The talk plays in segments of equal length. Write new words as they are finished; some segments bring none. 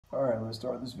Alright, let's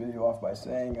start this video off by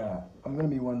saying I'm going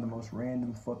to be one of the most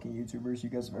random fucking YouTubers you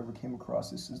guys have ever came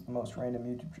across. This is the most random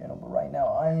YouTube channel, but right now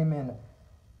I am in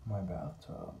my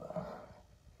bathtub.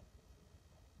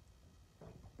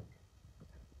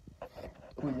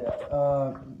 But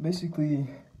yeah, basically,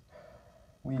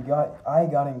 I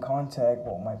got in contact,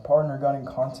 well, my partner got in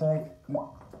contact.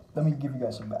 Let me give you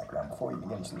guys some background before we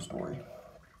get into the story.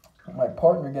 My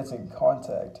partner gets in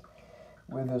contact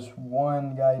with this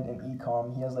one guy in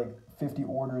e-com. He has like 50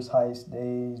 orders highest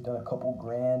day. He's done a couple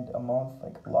grand a month,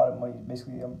 like a lot of money.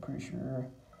 Basically, I'm pretty sure,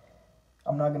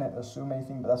 I'm not gonna assume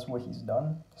anything, but that's what he's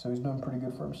done. So he's doing pretty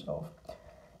good for himself.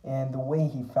 And the way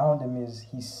he found him is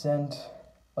he sent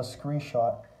a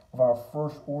screenshot of our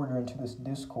first order into this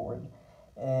Discord,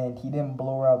 and he didn't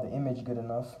blur out the image good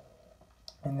enough.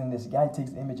 And then this guy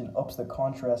takes the image and ups the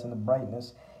contrast and the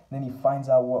brightness. And then he finds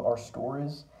out what our store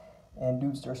is. And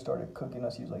dude started cooking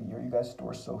us. He was like, yo, you guys'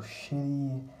 store so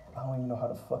shitty. I don't even know how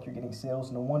the fuck you're getting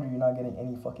sales. No wonder you're not getting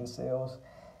any fucking sales.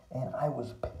 And I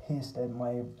was pissed at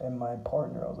my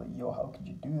partner. I was like, yo, how could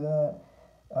you do that?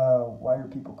 Why are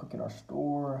people cooking our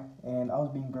store? And I was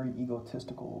being very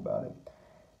egotistical about it.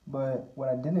 But what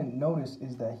I didn't notice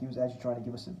is that he was actually trying to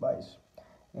give us advice.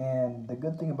 And the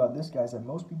good thing about this guy is that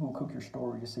most people who cook your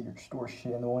store just say your store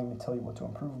shit and they won't even tell you what to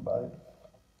improve about it.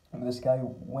 And this guy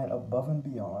went above and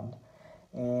beyond,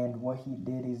 and what he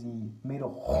did is he made a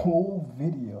whole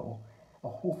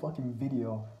fucking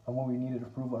video on what we needed to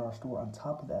improve on our store. On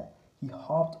top of that, he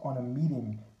hopped on a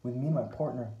meeting with me and my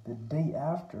partner the day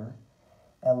after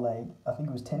at like, I think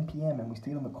it was 10 p.m. and we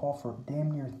stayed on the call for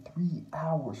damn near 3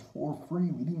 hours for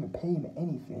free. We didn't even pay him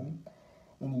anything.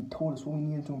 And he told us what we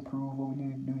needed to improve, what we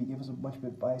needed to do. He gave us a bunch of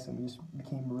advice, and we just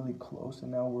became really close,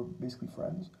 and now we're basically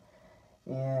friends.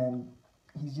 And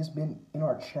he's just been in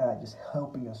our chat just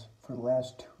helping us for the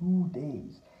last 2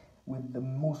 days with the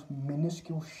most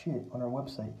minuscule shit on our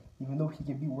website. Even though he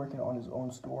could be working on his own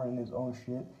store and his own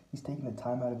shit, he's taking the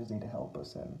time out of his day to help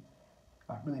us, and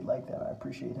I really like that. I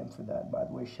appreciate him for that. By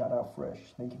the way, shout out Fresh.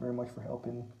 Thank you very much for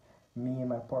helping me and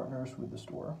my partners with the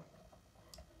store.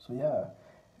 So yeah,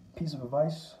 piece of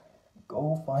advice,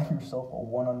 go find yourself a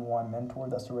one-on-one mentor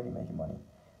that's already making money.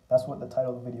 That's what the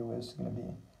title of the video is going to be.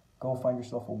 Go find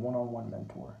yourself a one-on-one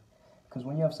mentor. Because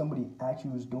when you have somebody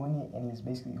actually who's doing it and he's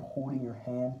basically holding your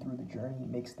hand through the journey, it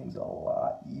makes things a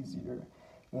lot easier.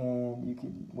 And you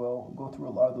could, well, go through a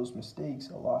lot of those mistakes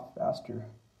a lot faster.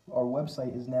 Our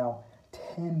website is now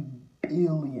 10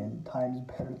 billion times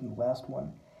better than the last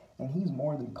one. And he's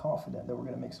more than confident that we're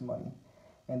going to make some money.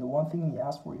 And the one thing he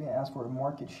asked for, he didn't ask for a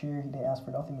market share, he didn't ask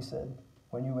for nothing. He said,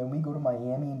 when we go to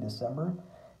Miami in December,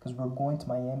 because we're going to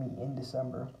Miami in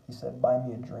December, he said, buy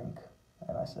me a drink.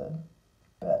 And I said,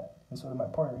 bet. And so did my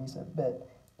partner. He said, bet.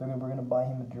 We're going to buy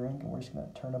him a drink, and we're just going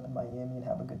to turn up in Miami and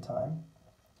have a good time.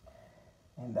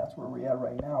 And that's where we're at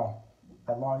right now.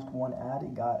 I launched one ad.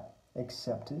 It got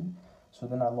accepted. So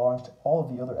then I launched all of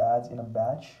the other ads in a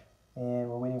batch,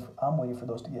 and I'm waiting for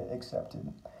those to get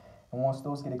accepted. And once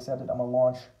those get accepted, I'm going to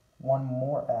launch one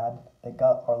more ad that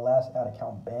got our last ad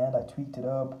account banned. I tweaked it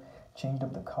up, changed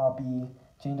up the copy,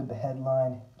 changed up the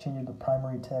headline, changed up the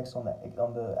primary text on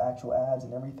the actual ads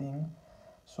and everything,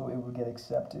 so it would get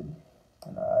accepted.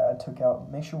 And I took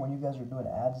out, make sure when you guys are doing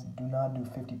ads, do not do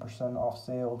 50% off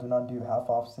sale, do not do half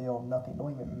off sale, nothing.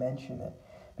 Don't even mention it,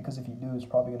 because if you do, it's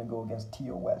probably going to go against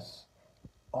TOS.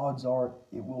 Odds are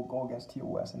it will go against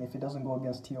TOS, and if it doesn't go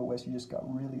against TOS, you just got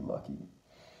really lucky.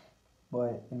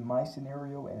 But in my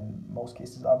scenario, and in most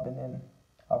cases I've been in,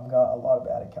 I've got a lot of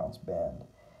ad accounts banned.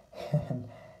 And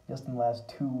just in the last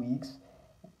 2 weeks,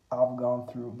 I've gone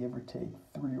through, give or take,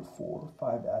 3 or 4 or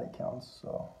 5 ad accounts,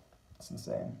 so it's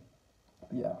insane.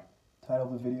 But yeah,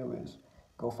 title of the video is,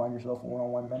 go find yourself a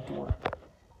one-on-one mentor.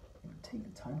 And take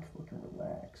the time to fucking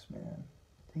relax, man.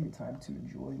 Take the time to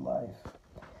enjoy life.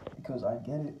 Because I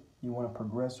get it, you want to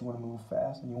progress, you want to move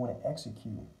fast, and you want to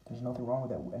execute. There's nothing wrong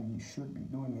with that, and you should be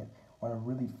doing it on a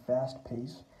really fast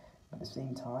pace. But at the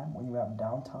same time, when you have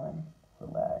downtime,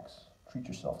 relax. Treat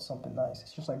yourself to something nice.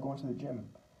 It's just like going to the gym.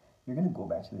 You're going to go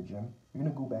back to the gym. You're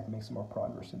going to go back and make some more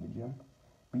progress in the gym.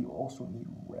 But you also need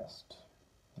rest.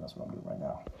 And that's what I'm doing right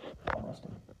now. I'm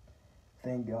resting.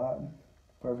 Thank God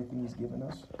for everything he's given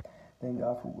us. Thank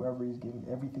God for wherever he's given,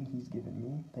 everything he's given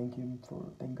me. Thank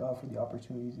God for the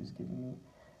opportunities he's given me.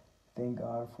 Thank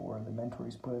God for the mentor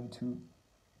he's put into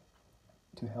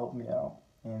to help me out.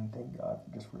 And thank God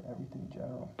just for everything in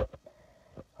general.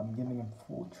 I'm giving him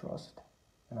full trust.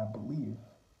 And I believe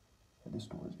that this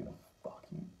store is going to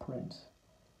fucking print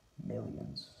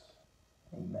millions.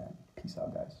 Amen. Peace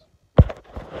out, guys.